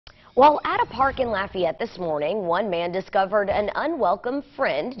While at a park in Lafayette this morning, one man discovered an unwelcome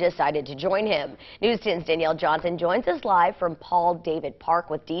friend decided to join him. News 10's Danielle Johnson joins us live from Paul David Park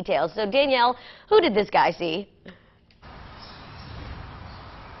with details. So Danielle, who did this guy see?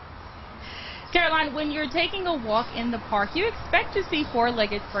 Caroline, when you're taking a walk in the park, you expect to see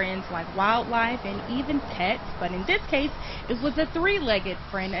four-legged friends like wildlife and even pets, but in this case, it was a three-legged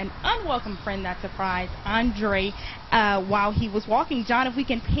friend, an unwelcome friend that surprised Andre while he was walking. John, if we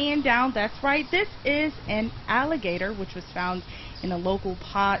can pan down, that's right, this is an alligator, which was found in a local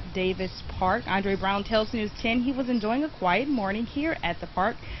Paul Davis Park. Andre Brown tells News 10 he was enjoying a quiet morning here at the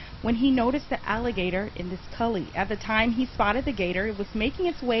park when he noticed the alligator in this gully. At the time he spotted the gator, it was making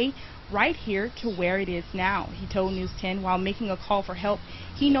its way right here to where it is now. He told News 10 while making a call for help,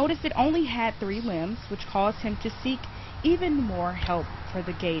 he noticed it only had 3 limbs, which caused him to seek even more help for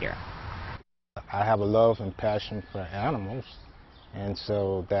the gator. I have a love and passion for animals, and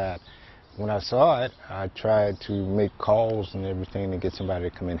so that when I saw it, I tried to make calls and everything to get somebody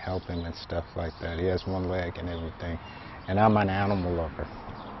to come and help him and stuff like that. He has 1 leg and everything, and I'm an animal lover,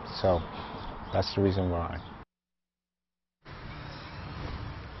 so that's the reason why.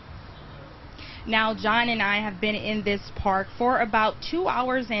 Now, John and I have been in this park for about 2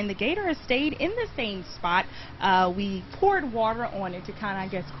 hours, and the gator has stayed in the same spot. We poured water on it to kind of, I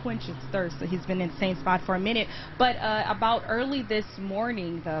guess, quench its thirst. So he's been in the same spot for a minute. But about early this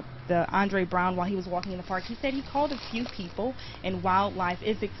morning, the Andre Brown, while he was walking in the park, he said he called a few people, and wildlife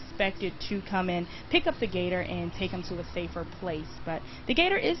is expected to come in, pick up the gator, and take him to a safer place. But the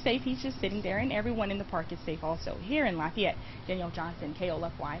gator is safe. He's just sitting there, and everyone in the park is safe also. Here in Lafayette, Danielle Johnson,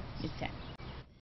 KOLFY, News 10.